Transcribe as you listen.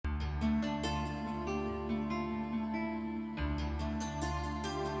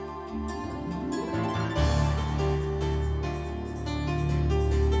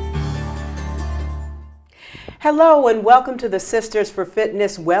Hello and welcome to the Sisters for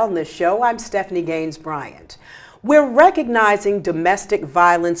Fitness Wellness Show. I'm Stephanie Gaines Bryant. We're recognizing Domestic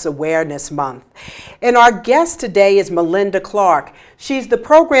Violence Awareness Month. And our guest today is Melynda Clarke. She's the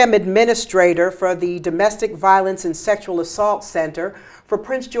program administrator for the Domestic Violence and Sexual Assault Center for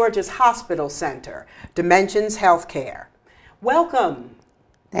Prince George's Hospital Center, Dimensions Healthcare. Welcome.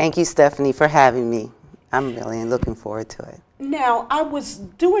 Thank you, Stephanie, for having me. I'm really looking forward to it. Now, I was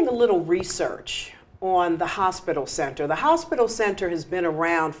doing a little research on the hospital center. The hospital center has been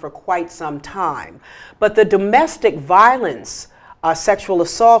around for quite some time, but the domestic violence sexual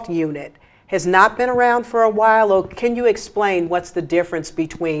assault unit has not been around for a while. Or can you explain what's the difference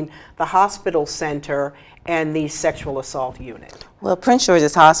between the hospital center and the sexual assault unit? Well, Prince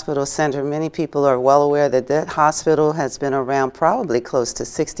George's Hospital Center, many people are well aware that that hospital has been around probably close to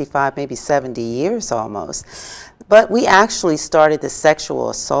 65, maybe 70 years almost. But we actually started the Sexual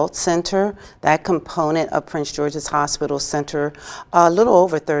Assault Center, that component of Prince George's Hospital Center, a little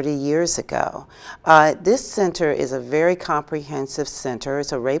over 30 years ago. This center is a very comprehensive center.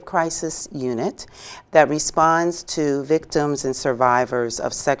 It's a rape crisis unit that responds to victims and survivors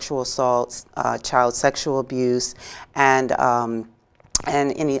of sexual assaults, child sexual abuse, and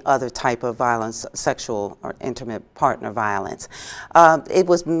any other type of violence, sexual or intimate partner violence. It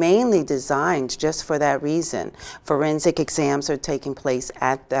was mainly designed just for that reason. Forensic exams are taking place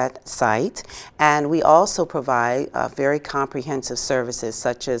at that site, and we also provide very comprehensive services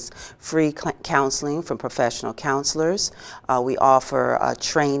such as free counseling from professional counselors. We offer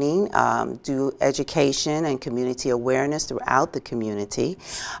training, do education and community awareness throughout the community,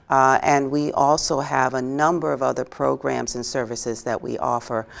 and we also have a number of other programs and services that we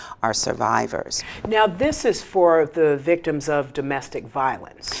offer our survivors. Now, this is for the victims of domestic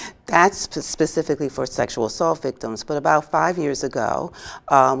violence. That's specifically for sexual assault victims, but about 5 years ago,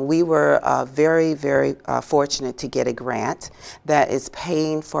 we were very fortunate to get a grant that is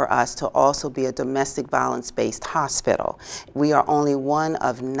paying for us to also be a domestic violence-based hospital. We are only one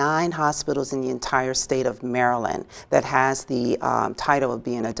of 9 hospitals in the entire state of Maryland that has the title of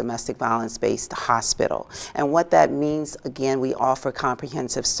being a domestic violence-based hospital. And what that means, again, we offer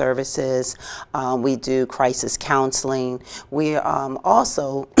comprehensive services, we do crisis counseling, we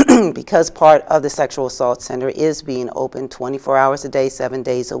also because part of the Sexual Assault Center is being open 24 hours a day, 7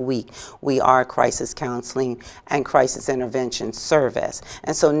 days a week. We are a crisis counseling and crisis intervention service.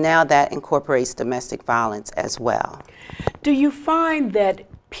 And so now that incorporates domestic violence as well. Do you find that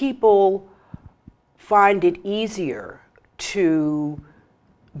people find it easier to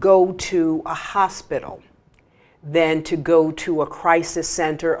go to a hospital than to go to a crisis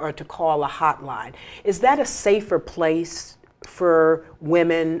center or to call a hotline? Is that a safer place for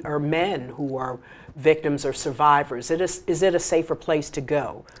women or men who are victims or survivors? Is it a safer place to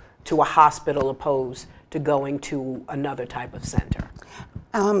go to a hospital opposed to going to another type of center?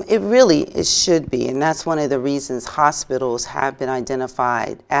 It should be, and that's one of the reasons hospitals have been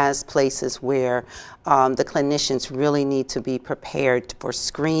identified as places where the clinicians really need to be prepared for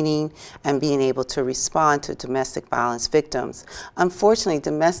screening and being able to respond to domestic violence victims. Unfortunately,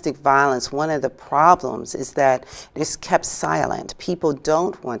 domestic violence, one of the problems is that it's kept silent. People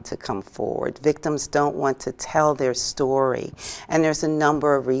don't want to come forward. Victims don't want to tell their story, and there's a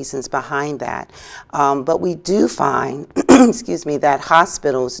number of reasons behind that. But we do find, excuse me, that hospitals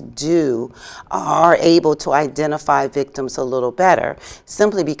are able to identify victims a little better,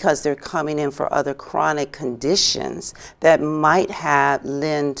 simply because they're coming in for other chronic conditions that might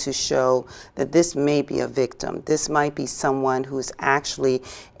lend to show that this may be a victim. This might be someone who's actually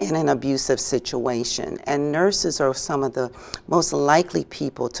in an abusive situation. And nurses are some of the most likely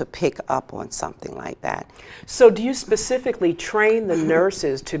people to pick up on something like that. So do you specifically train the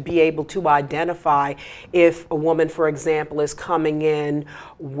nurses to be able to identify if a woman, for example, is coming in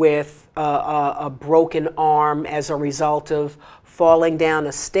with a broken arm as a result of falling down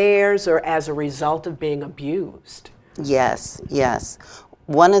the stairs or as a result of being abused? Yes, yes.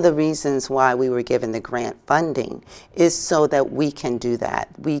 One of the reasons why we were given the grant funding is so that we can do that.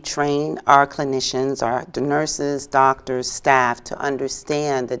 We train our clinicians, our nurses, doctors, staff to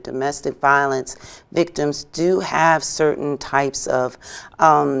understand that domestic violence victims do have certain types of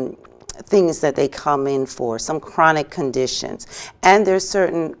things that they come in for, some chronic conditions. And there's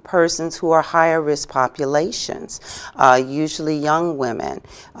certain persons who are higher risk populations, usually young women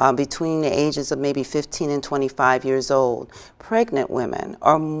between the ages of maybe 15 and 25 years old. Pregnant women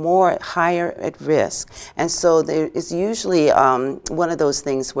are higher at risk. And so there is usually one of those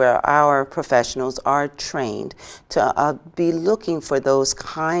things where our professionals are trained to be looking for those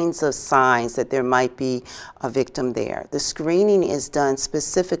kinds of signs that there might be a victim there. The screening is done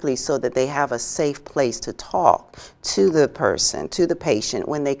specifically so that they have a safe place to talk to the person, to the patient,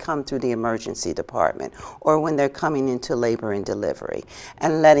 when they come through the emergency department or when they're coming into labor and delivery,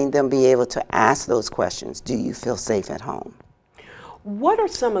 and letting them be able to ask those questions. Do you feel safe at home? What are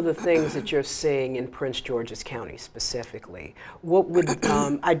some of the things that you're seeing in Prince George's County specifically? What would,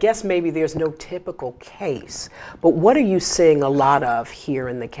 I guess maybe there's no typical case, but what are you seeing a lot of here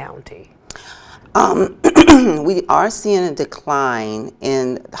in the county? We are seeing a decline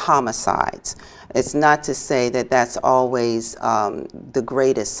in homicides. It's not to say that that's always the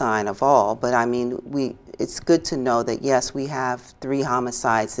greatest sign of all, but I mean, it's good to know that yes, we have 3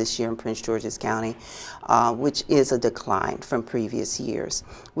 homicides this year in Prince George's County, which is a decline from previous years.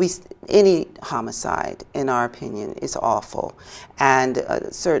 Any homicide, in our opinion, is awful, and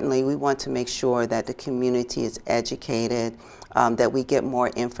certainly we want to make sure that the community is educated, that we get more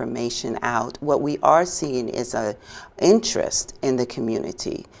information out. What we are seeing is an interest in the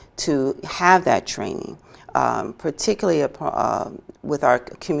community to have that training, particularly with our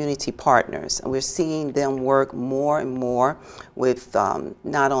community partners. And we're seeing them work more and more with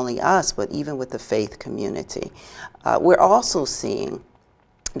not only us, but even with the faith community. We're also seeing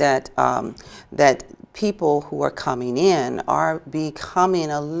that that people who are coming in are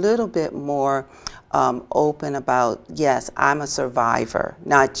becoming a little bit more open about, yes, I'm a survivor,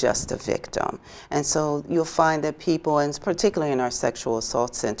 not just a victim. And so you'll find that people, and particularly in our sexual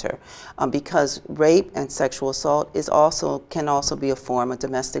assault center, because rape and sexual assault can also be a form of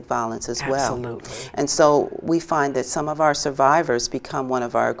domestic violence as well. Absolutely. And so we find that some of our survivors become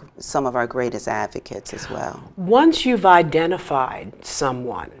some of our greatest advocates as well. Once you've identified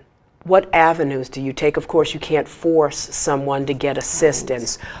someone, what avenues do you take? Of course, you can't force someone to get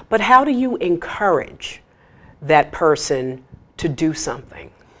assistance, but how do you encourage that person to do something?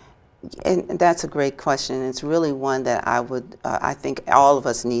 And that's a great question. It's really one that I think all of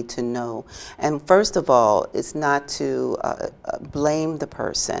us need to know. And first of all, it's not to blame the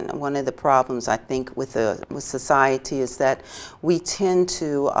person. One of the problems I think with society is that we tend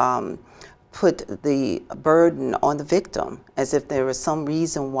to put the burden on the victim, as if there was some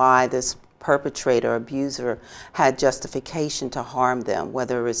reason why this perpetrator or abuser had justification to harm them,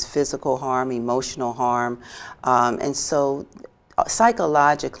 whether it was physical harm, emotional harm. And so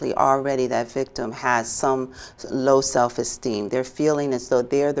psychologically already that victim has some low self-esteem. They're feeling as though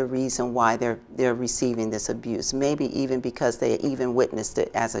they're the reason why they're receiving this abuse, maybe even because they even witnessed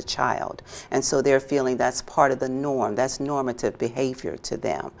it as a child. And so they're feeling that's part of the norm, that's normative behavior to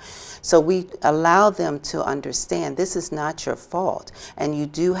them. So we allow them to understand this is not your fault, and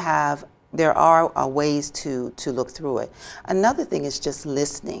there are ways to look through it. Another thing is just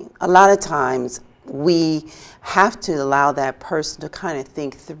listening. A lot of times we have to allow that person to kind of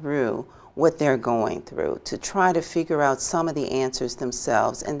think through what they're going through, to try to figure out some of the answers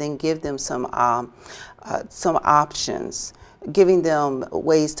themselves, and then give them some options, giving them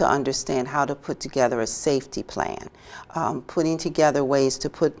ways to understand how to put together a safety plan, putting together ways to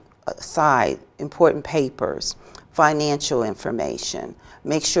put aside important papers, financial information,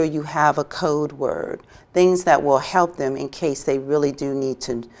 make sure you have a code word, things that will help them in case they really do need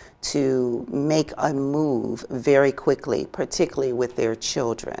to make a move very quickly, particularly with their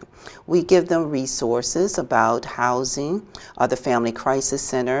children. We give them resources about housing. The Family Crisis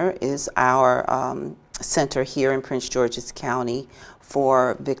Center is our center here in Prince George's County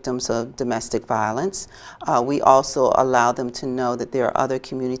for victims of domestic violence. We also allow them to know that there are other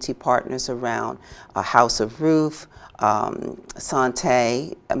community partners around, House of Roof,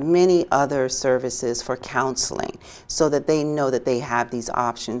 Santé, many other services for counseling, so that they know that they have these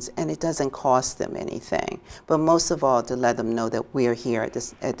options and it doesn't cost them anything. But most of all, to let them know that we're here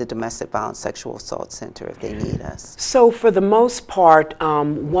at the Domestic Violence Sexual Assault Center if they need us. So for the most part,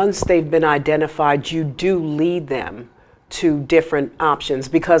 once they've been identified, you do lead them to different options,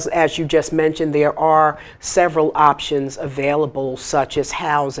 because as you just mentioned, there are several options available, such as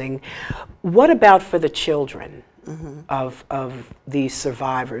housing. What about for the children of these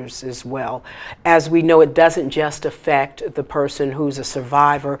survivors as well? As we know, it doesn't just affect the person who's a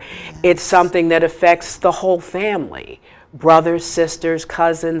survivor, it's something that affects the whole family. Brothers, sisters,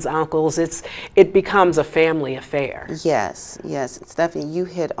 cousins, uncles, it becomes a family affair. Yes, Stephanie, you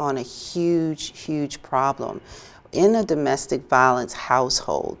hit on a huge problem. In a domestic violence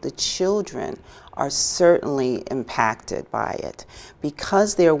household, the children are certainly impacted by it.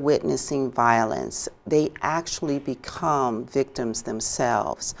 Because they're witnessing violence, they actually become victims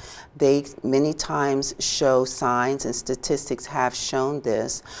themselves. They many times show signs, and statistics have shown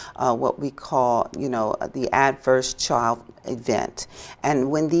this, what we call, the adverse child event. And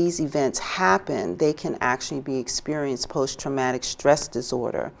when these events happen, they can actually be experienced post-traumatic stress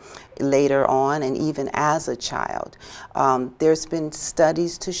disorder later on, and even as a child. There's been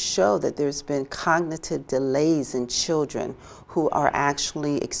studies to show that there's been cognitive delays in children who are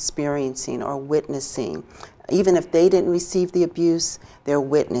actually experiencing or witnessing. Even if they didn't receive the abuse, they're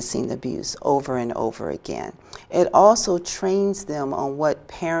witnessing the abuse over and over again. It also trains them on what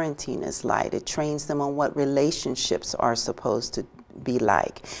parenting is like. It trains them on what relationships are supposed to be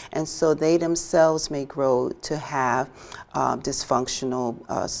like. And so they themselves may grow to have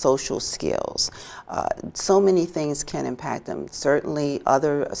dysfunctional social skills. So many things can impact them. Certainly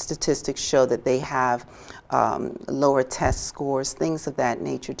other statistics show that they have lower test scores, things of that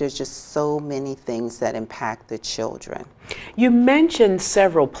nature. There's just so many things that impact the children. You mentioned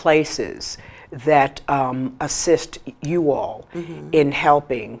several places that assist you all in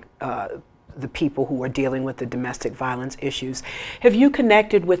helping the people who are dealing with the domestic violence issues. Have you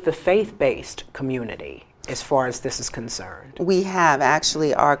connected with the faith-based community as far as this is concerned? We have.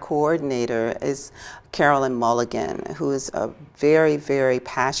 Actually, our coordinator is Carolyn Mulligan, who is very, very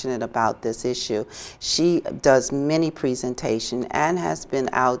passionate about this issue. She does many presentations and has been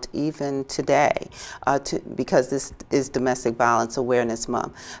out even today, because this is Domestic Violence Awareness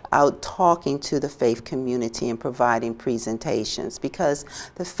Month, out talking to the faith community and providing presentations, because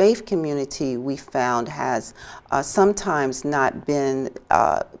the faith community, we found, has sometimes not been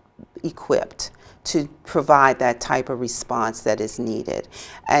equipped to provide that type of response that is needed.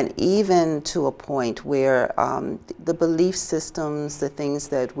 And even to a point where the belief systems, the things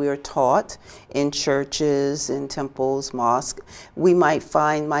that we're taught in churches, in temples, mosques, we might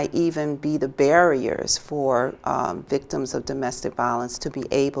find might even be the barriers for victims of domestic violence to be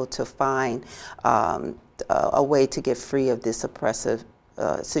able to find a way to get free of this oppressive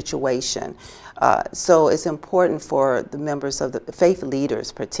situation. So it's important for the members of the faith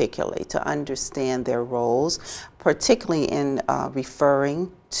leaders particularly to understand their roles, particularly in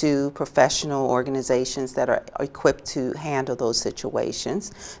referring to professional organizations that are equipped to handle those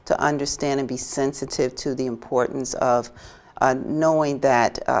situations, to understand and be sensitive to the importance of knowing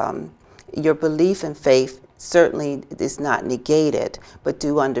that your belief in faith certainly is not negated, but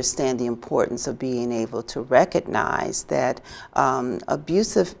do understand the importance of being able to recognize that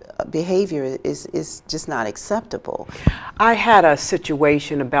abusive behavior is just not acceptable. I had a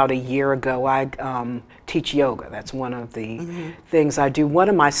situation about a year ago. I teach yoga. That's one of the things I do. One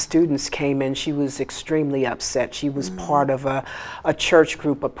of my students came in. She was extremely upset. She was part of a church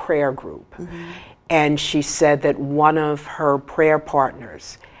group, a prayer group. And she said that one of her prayer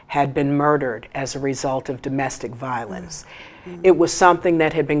partners had been murdered as a result of domestic violence. It was something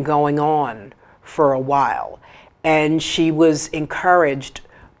that had been going on for a while, and she was encouraged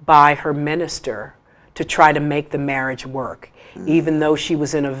by her minister to try to make the marriage work, even though she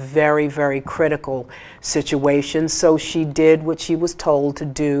was in a very, very critical situation. So she did what she was told to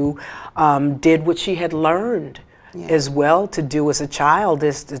do, did what she had learned as well to do as a child,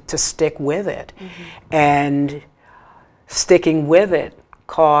 is to stick with it. And sticking with it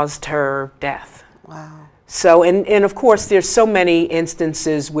caused her death. Wow. So, and of course, there's so many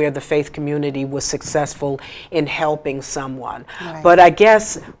instances where the faith community was successful in helping someone. Right. But I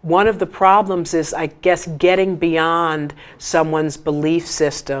guess one of the problems is, getting beyond someone's belief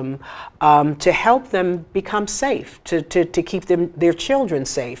system to help them become safe, to keep their children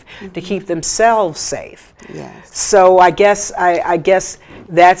safe, to keep themselves safe. Yes. So I guess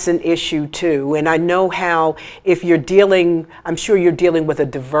that's an issue too. And I know how, if you're dealing, I'm sure you're dealing with a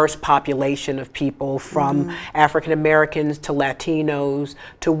diverse population of people, from African Americans to Latinos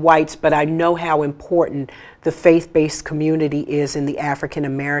to whites, but I know how important the faith-based community is in the African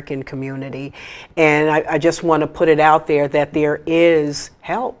American community. And I just want to put it out there that there is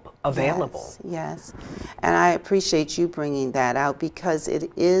help available. Yes, and I appreciate you bringing that out, because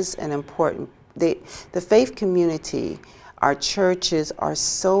it is an important, the faith community, our churches are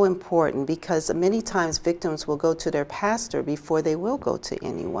so important, because many times victims will go to their pastor before they will go to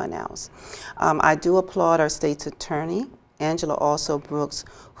anyone else. I do applaud our state's attorney, Angela Also Brooks,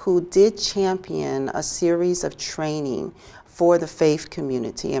 who did champion a series of training for the faith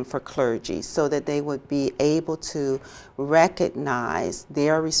community and for clergy, so that they would be able to recognize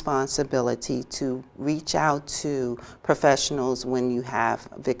their responsibility to reach out to professionals when you have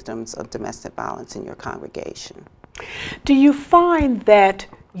victims of domestic violence in your congregation. Do you find that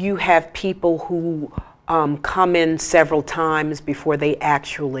you have people who come in several times before they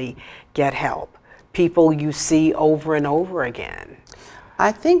actually get help? People you see over and over again?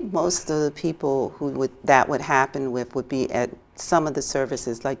 I think most of the people who that would happen with would be at some of the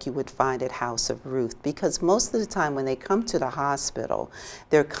services like you would find at House of Ruth, because most of the time when they come to the hospital,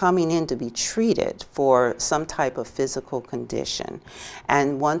 they're coming in to be treated for some type of physical condition.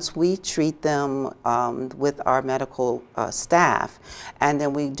 And once we treat them with our medical staff, and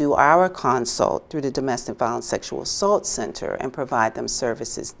then we do our consult through the Domestic Violence Sexual Assault Center and provide them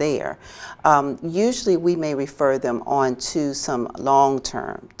services there, usually we may refer them on to some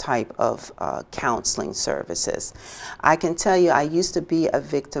long-term type of counseling services. I can tell you, I used to be a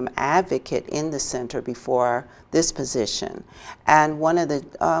victim advocate in the center before this position. And one of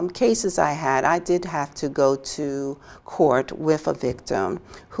the cases I did have to go to court with a victim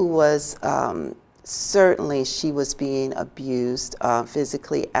who was certainly she was being abused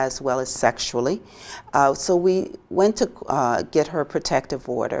physically as well as sexually. So we went to get her protective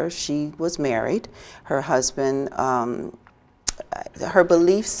order. She was married. Her husband, her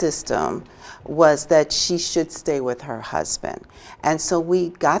belief system was that she should stay with her husband. And so we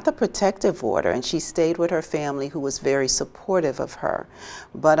got the protective order, and she stayed with her family, who was very supportive of her.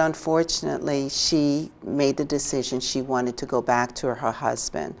 But unfortunately, she made the decision she wanted to go back to her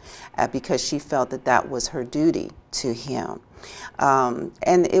husband because she felt that that was her duty to him.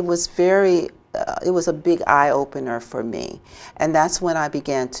 And it was it was a big eye-opener for me. And that's when I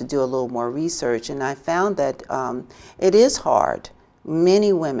began to do a little more research, and I found that it is hard.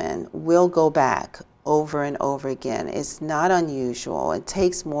 Many women will go back over and over again. It's not unusual. It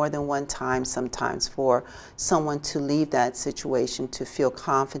takes more than one time sometimes for someone to leave that situation to feel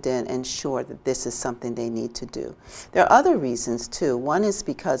confident and sure that this is something they need to do. There are other reasons too. One is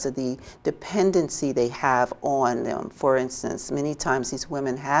because of the dependency they have on them. For instance, many times these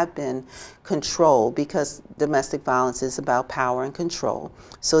women have been controlled because domestic violence is about power and control.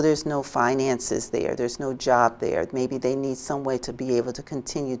 So there's no finances there, there's no job there. Maybe they need some way to be able to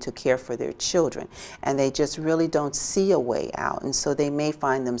continue to care for their children, and they just really don't see a way out. And so they may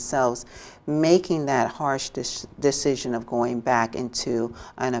find themselves making that harsh decision of going back into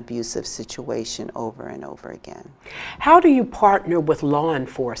an abusive situation over and over again. How do you partner with law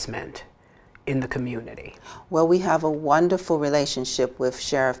enforcement in the community? Well, we have a wonderful relationship with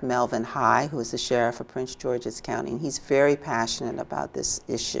Sheriff Melvin High, who is the sheriff of Prince George's County, and he's very passionate about this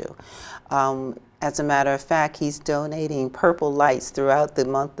issue. As a matter of fact, he's donating purple lights throughout the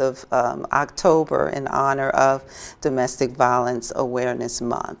month of October in honor of Domestic Violence Awareness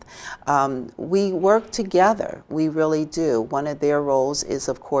Month. We work together, we really do. One of their roles is,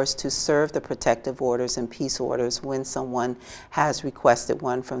 of course, to serve the protective orders and peace orders when someone has requested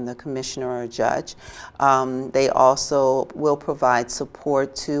one from the commissioner or judge. They also will provide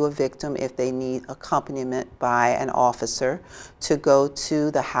support to a victim if they need accompaniment by an officer to go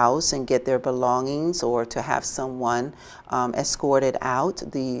to the house and get their belongings, or to have someone escorted out.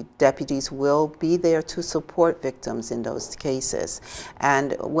 The deputies will be there to support victims in those cases.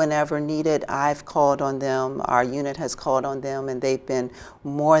 And whenever needed, I've called on them, our unit has called on them, and they've been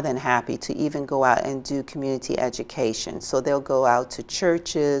more than happy to even go out and do community education. So they'll go out to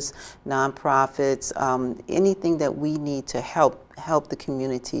churches, nonprofits, anything that we need to help the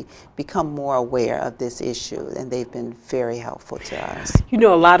community become more aware of this issue, and they've been very helpful to us. You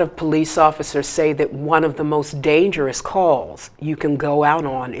know, a lot of police officers say that one of the most dangerous calls you can go out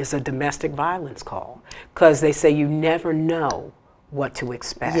on is a domestic violence call, because they say you never know what to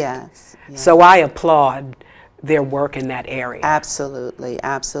expect. Yes, yes. So I applaud their work in that area. Absolutely,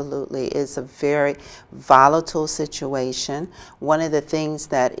 absolutely. It's a very volatile situation. One of the things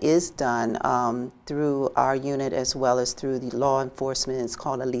that is done through our unit as well as through the law enforcement is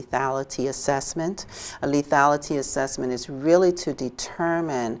called a lethality assessment. A lethality assessment is really to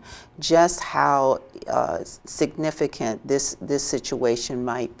determine just how significant this situation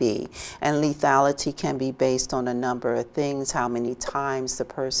might be. And lethality can be based on a number of things: how many times the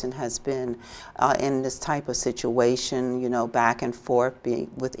person has been in this type of situation, you know, back and forth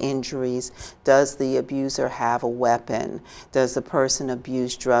with injuries. Does the abuser have a weapon? Does the person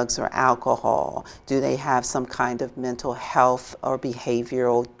abuse drugs or alcohol? Do they have some kind of mental health or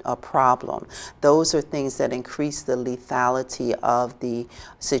behavioral problem? Those are things that increase the lethality of the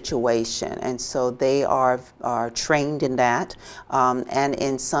situation. And so they are trained in that. And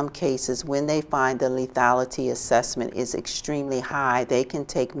in some cases, when they find the lethality assessment is extremely high, they can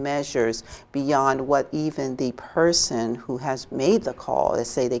take measures beyond what even the person who has made the call, let's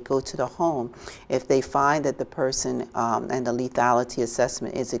say they go to the home, if they find that the person and the lethality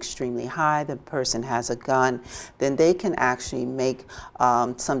assessment is extremely high, the person has a gun, then they can actually make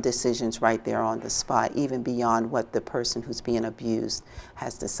some decisions right there on the spot, even beyond what the person who's being abused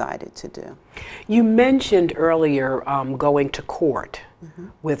has decided to do. You mentioned earlier going to court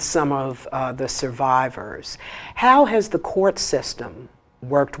with some of the survivors. How has the court system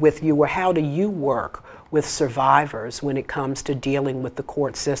worked with you, or how do you work with survivors when it comes to dealing with the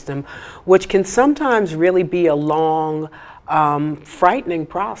court system, which can sometimes really be a long, frightening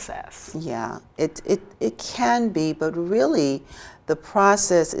process? Yeah, it can be, but really the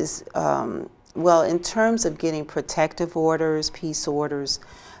process is, well, in terms of getting protective orders, peace orders,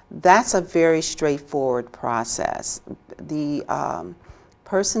 that's a very straightforward process. The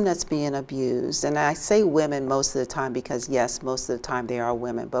person that's being abused, and I say women most of the time because yes, most of the time they are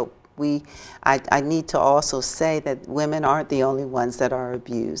women, but I need to also say that women aren't the only ones that are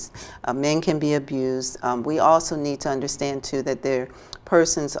abused. Men can be abused. We also need to understand too that there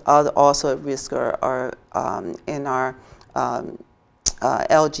persons are also at risk are in our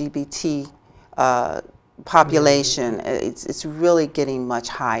LGBT population. It's really getting much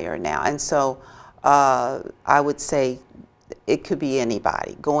higher now, and so I would say it could be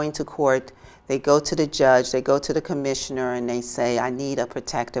anybody going to court. They go to the judge, they go to the commissioner, and they say, I need a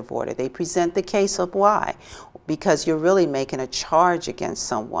protective order. They present the case of why. Because you're really making a charge against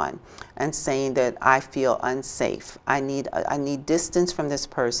someone and saying that I feel unsafe. I need distance from this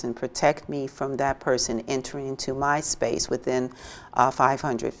person, protect me from that person entering into my space within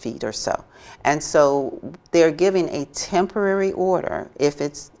 500 feet or so. And so they're giving a temporary order if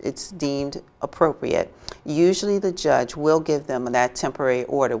it's deemed appropriate. Usually the judge will give them that temporary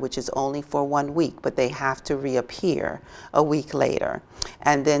order, which is only for 1 week, but they have to reappear a week later.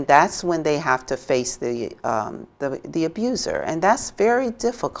 And then that's when they have to face the abuser. And that's very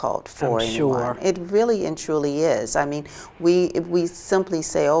difficult for anyone. Sure. It really and truly is. I mean, if we simply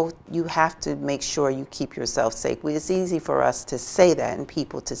say, oh, you have to make sure you keep yourself safe. It's easy for us to say that and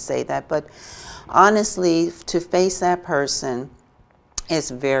people to say that, but honestly, to face that person is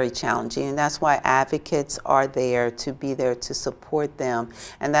very challenging, and that's why advocates are there to be there to support them,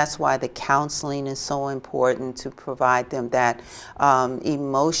 and that's why the counseling is so important, to provide them that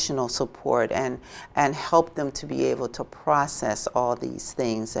emotional support and help them to be able to process all these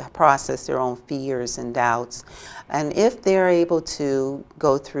things, process their own fears and doubts. And if they're able to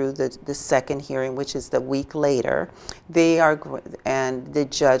go through the second hearing, which is the week later, and the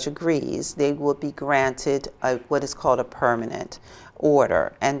judge agrees, they will be granted what is called a permanent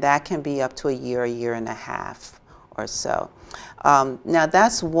order, and that can be up to a year and a half or so. Now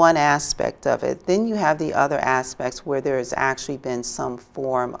that's one aspect of it. Then you have the other aspects where there has actually been some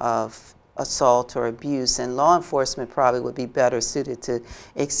form of assault or abuse, and law enforcement probably would be better suited to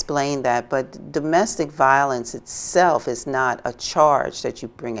explain that, but domestic violence itself is not a charge that you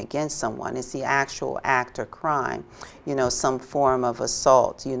bring against someone. It's the actual act or crime, you know, some form of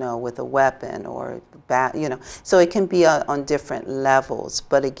assault, you know, with a weapon or you know, so it can be on different levels,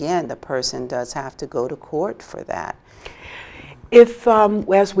 but again, the person does have to go to court for that. If,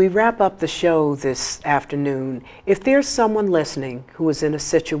 as we wrap up the show this afternoon, if there's someone listening who is in a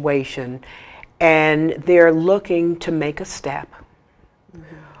situation and they're looking to make a step,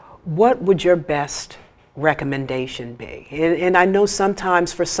 what would your best recommendation be? And I know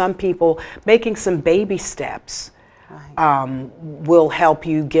sometimes for some people, making some baby steps will help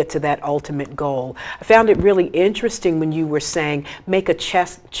you get to that ultimate goal. I found it really interesting when you were saying make a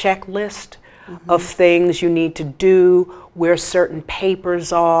checklist of things you need to do, where certain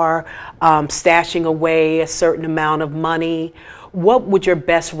papers are, stashing away a certain amount of money. What would your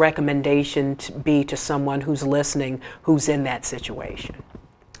best recommendation be to someone who's listening who's in that situation?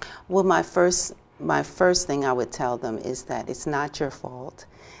 Well, my first thing I would tell them is that it's not your fault.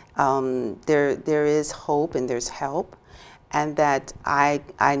 There is hope and there's help, and that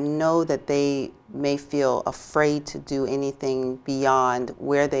I know that they may feel afraid to do anything beyond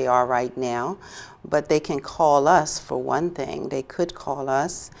where they are right now, but they can call us for one thing. They could call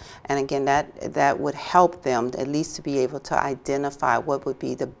us, and again, that would help them at least to be able to identify what would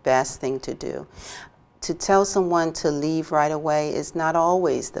be the best thing to do. To tell someone to leave right away is not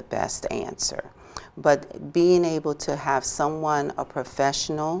always the best answer, but being able to have someone, a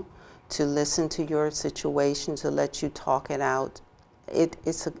professional, to listen to your situation, to let you talk it out,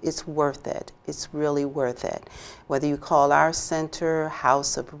 it's worth it. It's really worth it. Whether you call our center,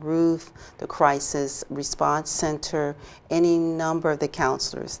 House of Ruth, the Crisis Response Center, any number of the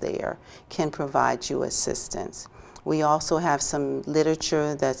counselors there can provide you assistance. We also have some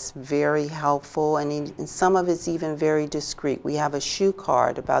literature that's very helpful, and some of it's even very discreet. We have a shoe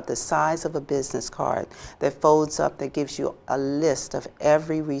card about the size of a business card that folds up, that gives you a list of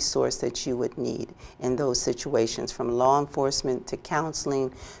every resource that you would need in those situations, from law enforcement to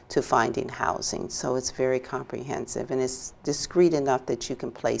counseling to finding housing. So it's very comprehensive, and it's discreet enough that you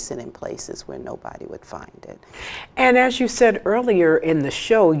can place it in places where nobody would find it. And as you said earlier in the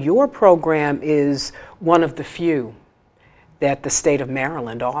show, your program is one of the few that the state of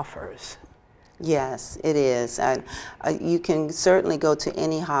Maryland offers. Yes, it is. You can certainly go to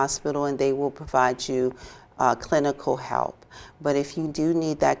any hospital and they will provide you clinical help. But if you do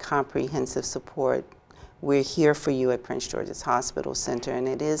need that comprehensive support, we're here for you at Prince George's Hospital Center, and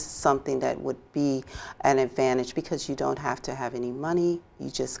it is something that would be an advantage because you don't have to have any money, you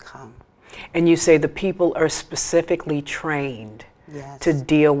just come. And you say the people are specifically trained Yes. to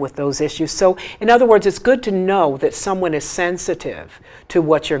deal with those issues. So in other words, it's good to know that someone is sensitive to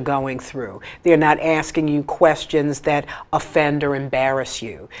what you're going through. They're not asking you questions that offend or embarrass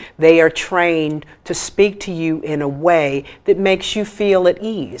you. They are trained to speak to you in a way that makes you feel at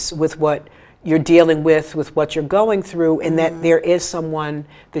ease with what you're dealing with what you're going through, and that there is someone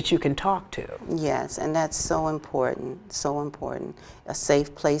that you can talk to. Yes, and that's so important, so important. A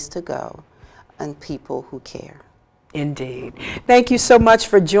safe place to go and people who care. Indeed. Thank you so much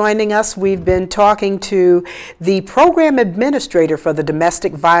for joining us. We've been talking to the program administrator for the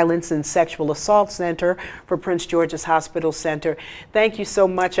Domestic Violence and Sexual Assault Center for Prince George's Hospital Center. Thank you so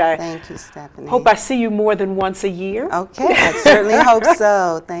much. Thank you, Stephanie. Hope I see you more than once a year. Okay, I certainly hope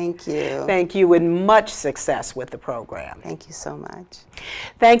so. Thank you. Thank you, and much success with the program. Thank you so much.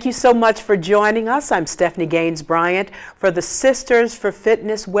 Thank you so much for joining us. I'm Stephanie Gaines Bryant for the Sisters for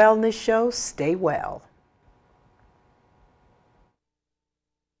Fitness Wellness Show. Stay well.